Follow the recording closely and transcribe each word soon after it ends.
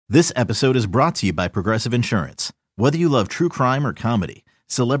This episode is brought to you by Progressive Insurance. Whether you love true crime or comedy,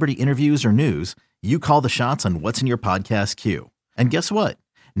 celebrity interviews or news, you call the shots on what's in your podcast queue. And guess what?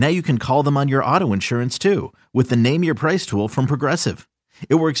 Now you can call them on your auto insurance too with the Name Your Price tool from Progressive.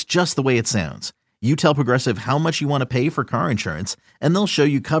 It works just the way it sounds. You tell Progressive how much you want to pay for car insurance, and they'll show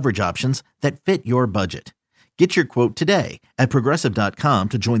you coverage options that fit your budget. Get your quote today at Progressive.com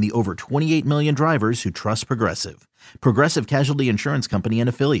to join the over 28 million drivers who trust Progressive. Progressive Casualty Insurance Company and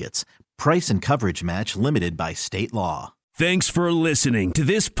Affiliates. Price and coverage match limited by state law. Thanks for listening to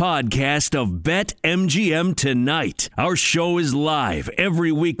this podcast of BetMGM Tonight. Our show is live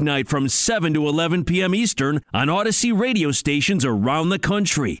every weeknight from 7 to 11 p.m. Eastern on Odyssey radio stations around the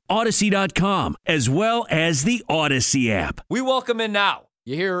country, Odyssey.com, as well as the Odyssey app. We welcome in now.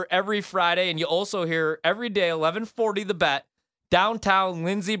 You hear every Friday, and you also hear every day, 11:40, The Bet. Downtown,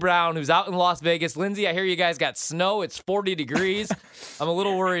 Lindsey Brown, who's out in Las Vegas. Lindsey, I hear you guys got snow. It's 40 degrees. I'm a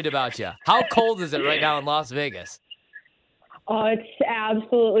little worried about you. How cold is it right now in Las Vegas? Oh, it's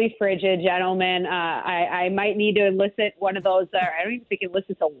absolutely frigid, gentlemen. I might need to elicit one of those. I don't even think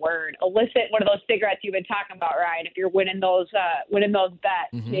elicit's a word. Elicit one of those cigarettes you've been talking about, Ryan. If you're winning those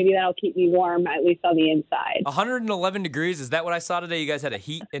bets, maybe that'll keep me warm, at least on the inside. 111 degrees. Is that what I saw today? You guys had a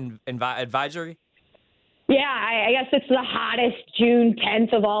heat advisory? Yeah, I guess it's the hottest June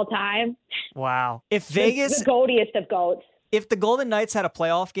 10th of all time. Wow. If Vegas, the goatiest of goats. If the Golden Knights had a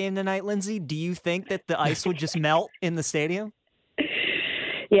playoff game tonight, Lindsey, do you think that the ice would just melt in the stadium?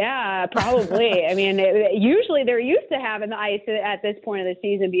 Yeah, probably. I mean, usually they're used to having the ice at this point of the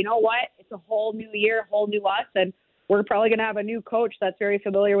season. But you know what? It's a whole new year, whole new us, and we're probably going to have a new coach that's very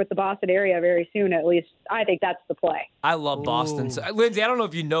familiar with the Boston area very soon. At least I think that's the play. I love Boston. So, Lindsey, I don't know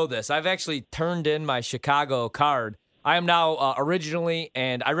if you know this. I've actually turned in my Chicago card. I am now originally,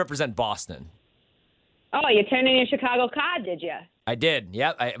 and I represent Boston. Oh, you turned in your Chicago card, did you? I did.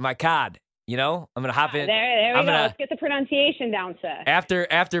 Yep, my card. You know, I'm going to hop in. There we go. Let's get the pronunciation down, sir.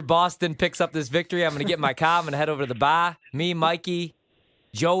 After Boston picks up this victory, I'm going to get my car. I'm going to head over to the bar. Me, Mikey,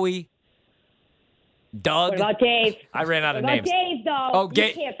 Joey, Doug. What about Dave? I ran out of names. names. Dave, though. Oh,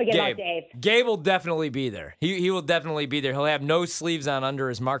 you can't forget about Dave. Gabe will definitely be there. He will definitely be there. He'll have no sleeves on under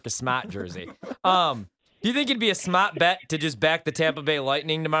his Marcus Smart jersey. Do you think it'd be a smart bet to just back the Tampa Bay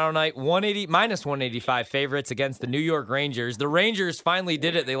Lightning tomorrow night? Minus 185 favorites against the New York Rangers. The Rangers finally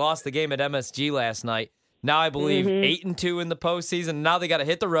did it. They lost the game at MSG last night. Now I believe 8-2 in the postseason. Now they got to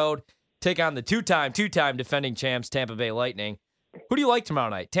hit the road, take on the two-time defending champs, Tampa Bay Lightning. Who do you like tomorrow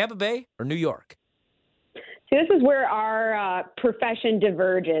night, Tampa Bay or New York? See, this is where our profession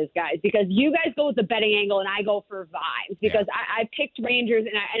diverges, guys, because you guys go with the betting angle and I go for vibes because I picked Rangers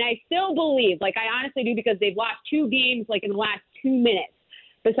and I still believe, like I honestly do, because they've lost 2 games like in the last 2 minutes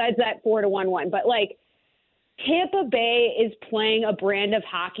besides that 4-1 But like Tampa Bay is playing a brand of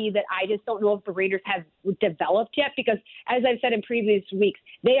hockey that I just don't know if the Rangers have developed yet because, as I've said in previous weeks,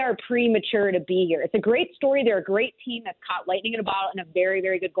 they are premature to be here. It's a great story. They're a great team that's caught lightning in a bottle and a very,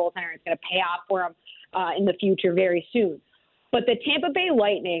 very good goaltender. It's going to pay off for them in the future very soon. But the Tampa Bay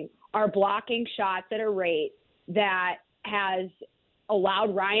Lightning are blocking shots at a rate that has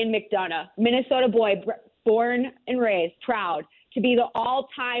allowed Ryan McDonough, Minnesota boy, born and raised, proud, to be the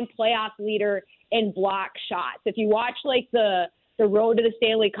all-time playoff leader in block shots. If you watch like the road to the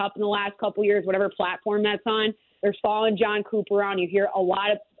Stanley Cup in the last couple years, whatever platform that's on, they're following John Cooper around. You hear a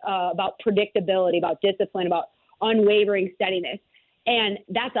lot of about predictability, about discipline, about unwavering steadiness. And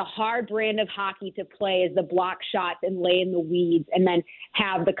that's a hard brand of hockey to play, is the block shots and lay in the weeds and then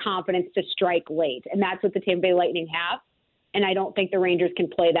have the confidence to strike late. And that's what the Tampa Bay Lightning have. And I don't think the Rangers can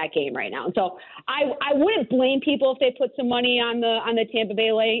play that game right now. And so I wouldn't blame people if they put some money on the Tampa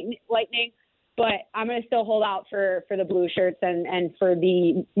Bay Lightning, but I'm going to still hold out for the Blue Shirts and for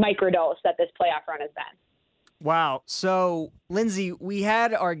the microdose that this playoff run has been. Wow. So, Lindsey, we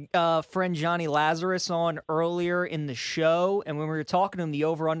had our friend Johnny Lazarus on earlier in the show, and when we were talking to him, the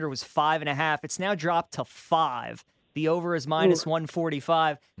over-under was 5.5. It's now dropped to 5. The over is minus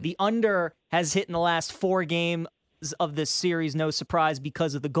 145. The under has hit in the last 4 games of this series, no surprise,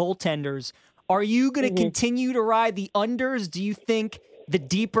 because of the goaltenders. Are you going to continue to ride the unders? Do you think the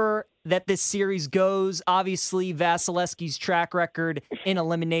deeper that this series goes, obviously Vasilevsky's track record in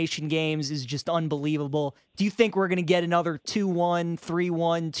elimination games is just unbelievable. Do you think we're going to get another 2-1,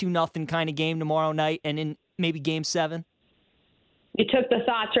 3-1, 2-0 kind of game tomorrow night and in maybe Game 7? You took the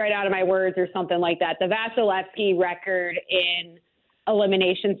thoughts right out of my words or something like that. The Vasilevsky record in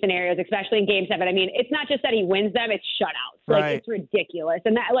elimination scenarios, especially in Game 7, I mean, it's not just that he wins them, it's shutouts. Like, it's ridiculous.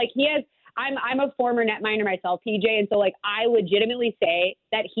 And that, like, he has... I'm a former netminder myself, TJ, and so like I legitimately say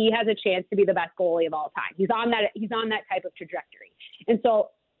that he has a chance to be the best goalie of all time. He's on that type of trajectory. And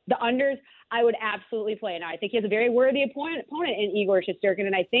so the unders, I would absolutely play. Now, I think he has a very worthy opponent in Igor Shesterkin,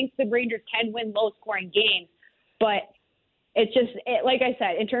 and I think the Rangers can win low-scoring games. But it's just, like I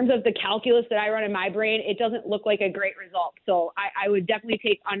said, in terms of the calculus that I run in my brain, it doesn't look like a great result. So I would definitely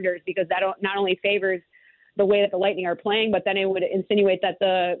take unders because that not only favors the way that the Lightning are playing, but then it would insinuate that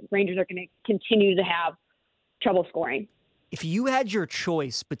the Rangers are going to continue to have trouble scoring. If you had your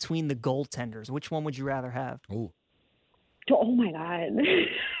choice between the goaltenders, which one would you rather have? Ooh. Oh my God!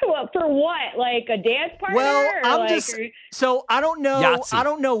 Well, for what? Like a dance partner? Well, so I don't know. Yahtzee. I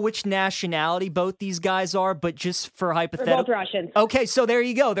don't know which nationality both these guys are, but just for They're hypothetical. both Russians. Okay, so there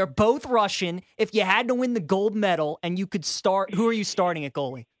you go. They're both Russian. If you had to win the gold medal and you could start, who are you starting at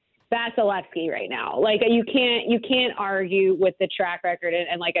goalie? Vasilevsky right now. Like you can't argue with the track record,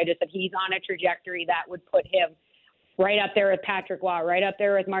 and like I just said, he's on a trajectory that would put him right up there with Patrick Waugh, right up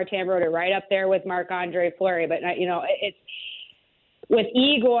there with Martin Brodeur, right up there with Marc-Andre Fleury. But it's with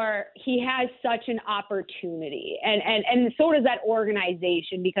Igor, he has such an opportunity, and so does that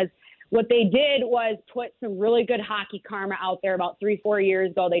organization, because what they did was put some really good hockey karma out there about 3-4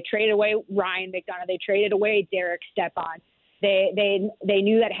 years ago. They traded away Ryan McDonagh. They traded away Derek Stepan. They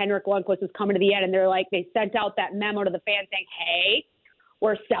knew that Henrik Lundqvist was coming to the end, and they sent out that memo to the fans saying, hey,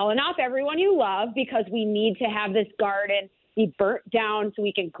 we're selling off everyone you love because we need to have this garden be burnt down so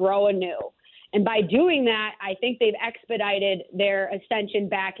we can grow anew. And by doing that, I think they've expedited their ascension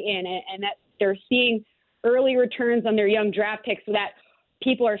back in, and that they're seeing early returns on their young draft picks, so that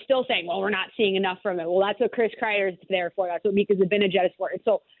people are still saying, well, we're not seeing enough from it. Well, that's what Chris Kreider's there for. That's what Mika Zibanejad is for. And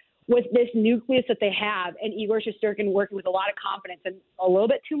so with this nucleus that they have, and Igor Shesterkin working with a lot of confidence and a little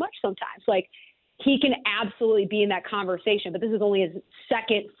bit too much sometimes, he can absolutely be in that conversation. But this is only his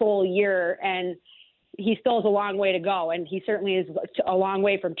second full year, and he still has a long way to go. And he certainly is a long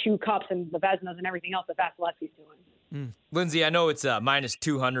way from 2 cups and the Vezinas and everything else that Vasilevsky's doing. Lindsay, I know it's minus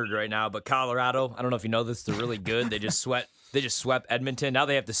 200 right now, but Colorado, I don't know if you know this, they're really good. They just swept Edmonton. Now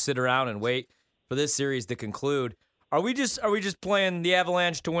they have to sit around and wait for this series to conclude. Are we just playing the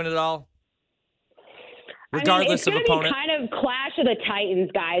Avalanche to win it all? Regardless of opponent. It's going to be kind of Clash of the Titans,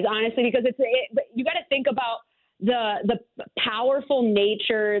 guys, honestly, because you got to think about the powerful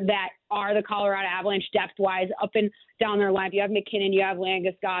nature that are the Colorado Avalanche depth-wise up and down their line. You have McKinnon, you have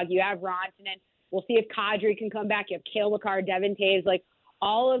Landeskog, you have Rantanen. We'll see if Kadri can come back. You have Cale Makar, Devin Taves,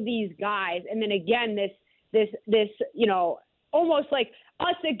 all of these guys. And then again, this almost like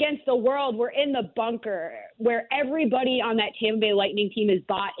us against the world. We're in the bunker where everybody on that Tampa Bay Lightning team is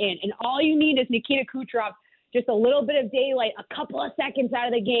bought in. And all you need is Nikita Kucherov, just a little bit of daylight, a couple of seconds out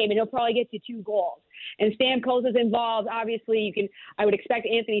of the game, and he'll probably get you 2 goals. And Stamkos is involved. Obviously, I would expect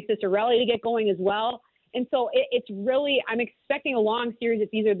Anthony Cicerelli to get going as well. And so it's really, I'm expecting a long series if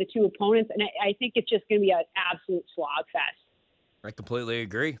these are the 2 opponents, and I think it's just going to be an absolute slog fest. I completely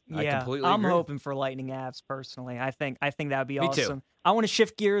agree. I'm hoping for Lightning Avs personally. I think that would be awesome. Too. I want to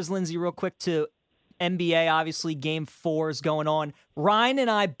shift gears, Lindsay, real quick to NBA. Obviously, Game 4 is going on. Ryan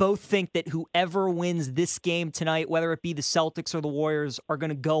and I both think that whoever wins this game tonight, whether it be the Celtics or the Warriors, are going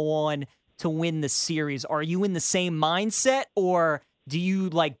to go on to win the series. Are you in the same mindset, or do you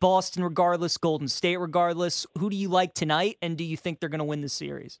like Boston regardless, Golden State regardless? Who do you like tonight, and do you think they're going to win the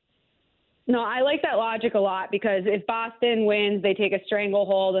series? No, I like that logic a lot, because if Boston wins, they take a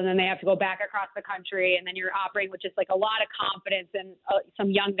stranglehold, and then they have to go back across the country, and then you're operating with just a lot of confidence and some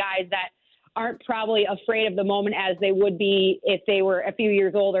young guys that aren't probably afraid of the moment as they would be if they were a few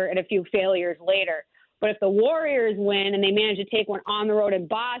years older and a few failures later. But if the Warriors win and they manage to take one on the road in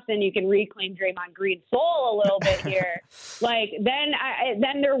Boston, you can reclaim Draymond Green's soul a little bit here.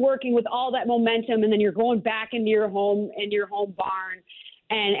 Then they're working with all that momentum, and then you're going back into your home barn,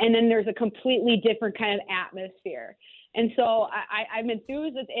 and then there's a completely different kind of atmosphere. And so I'm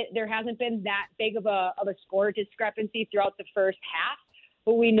enthused that there hasn't been that big of a score discrepancy throughout the first half,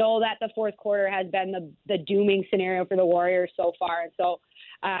 but we know that the fourth quarter has been the dooming scenario for the Warriors so far. And so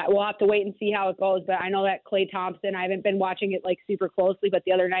we'll have to wait and see how it goes. But I know that Klay Thompson, I haven't been watching it super closely, but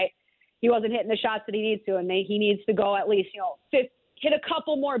the other night he wasn't hitting the shots that he needs to, and he needs to go at least, hit a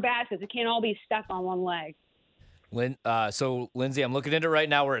couple more baskets. It can't all be Steph on one leg. So, Lindsay, I'm looking at it right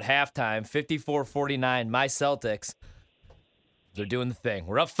now. We're at halftime, 54-49. My Celtics, they're doing the thing.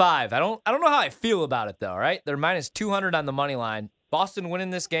 We're up 5. I don't know how I feel about it, though, right? They're minus 200 on the money line. Boston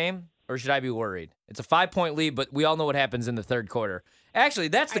winning this game, or should I be worried? It's a 5-point lead, but we all know what happens in the third quarter. Actually,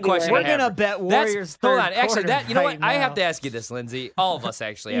 that's the question. We're going to bet Warriors third quarter. Hold on. Actually, you know what? Now. I have to ask you this, Lindsay. All of us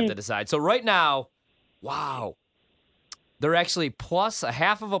actually have to decide. So right now, wow, they're actually plus a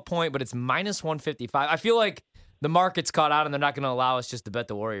half of a point, but it's minus 155. I feel like the market's caught on, and they're not going to allow us just to bet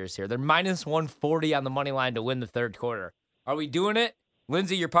the Warriors here. They're minus 140 on the money line to win the third quarter. Are we doing it?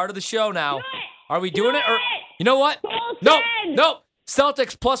 Lindsay, you're part of the show now. Do it. Are we doing it? Or you know what? Nope.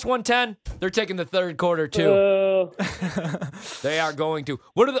 Celtics plus 110. They're taking the third quarter too. Boo. They are going to.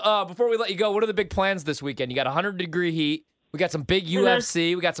 What are the before we let you go? What are the big plans this weekend? You got 100-degree heat. We got some big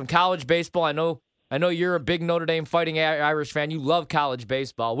UFC. We got some college baseball. I know you're a big Notre Dame Fighting Irish fan. You love college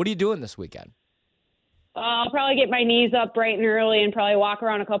baseball. What are you doing this weekend? I'll probably get my knees up bright and early and probably walk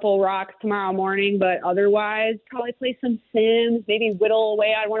around a couple of rocks tomorrow morning. But otherwise, probably play some Sims, maybe whittle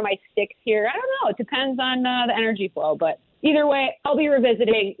away on one of my sticks here. I don't know. It depends on the energy flow. But either way, I'll be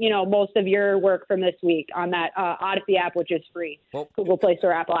revisiting, most of your work from this week on that Odyssey app, which is free. Google Play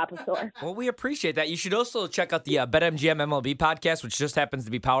Store, Apple App Store. Well, we appreciate that. You should also check out the BetMGM MLB podcast, which just happens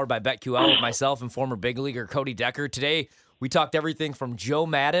to be powered by BetQL with myself and former big leaguer Cody Decker. Today, we talked everything from Joe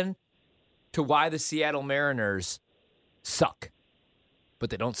Madden to why the Seattle Mariners suck, but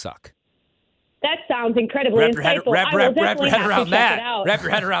they don't suck. That sounds incredibly insightful. Wrap your head around that. Wrap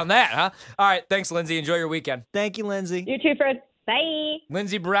your head around that, huh? All right, thanks, Lindsay. Enjoy your weekend. Thank you, Lindsay. You too, Fred. Bye.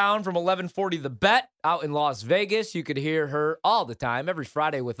 Lindsey Brown from 1140 The Bet out in Las Vegas. You could hear her all the time, every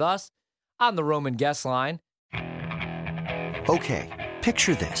Friday with us on the Roman Guest Line. Okay,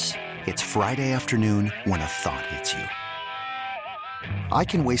 picture this. It's Friday afternoon when a thought hits you. I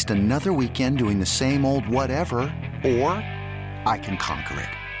can waste another weekend doing the same old whatever, or I can conquer it.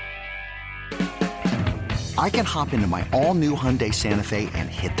 I can hop into my all-new Hyundai Santa Fe and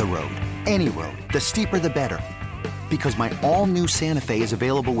hit the road. Any road. The steeper, the better. Because my all-new Santa Fe is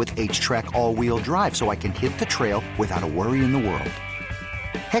available with H-Track all-wheel drive, so I can hit the trail without a worry in the world.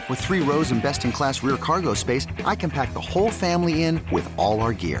 Heck, with 3 rows and best-in-class rear cargo space, I can pack the whole family in with all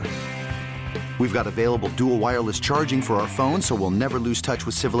our gear. We've got available dual wireless charging for our phones, so we'll never lose touch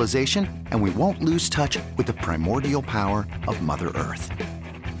with civilization, and we won't lose touch with the primordial power of Mother Earth.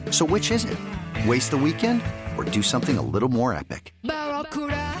 So which is it? Waste the weekend or do something a little more epic?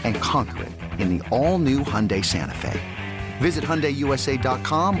 And conquer it in the all-new Hyundai Santa Fe. Visit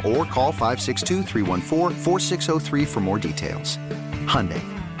HyundaiUSA.com or call 562-314-4603 for more details. Hyundai,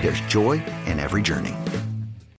 there's joy in every journey.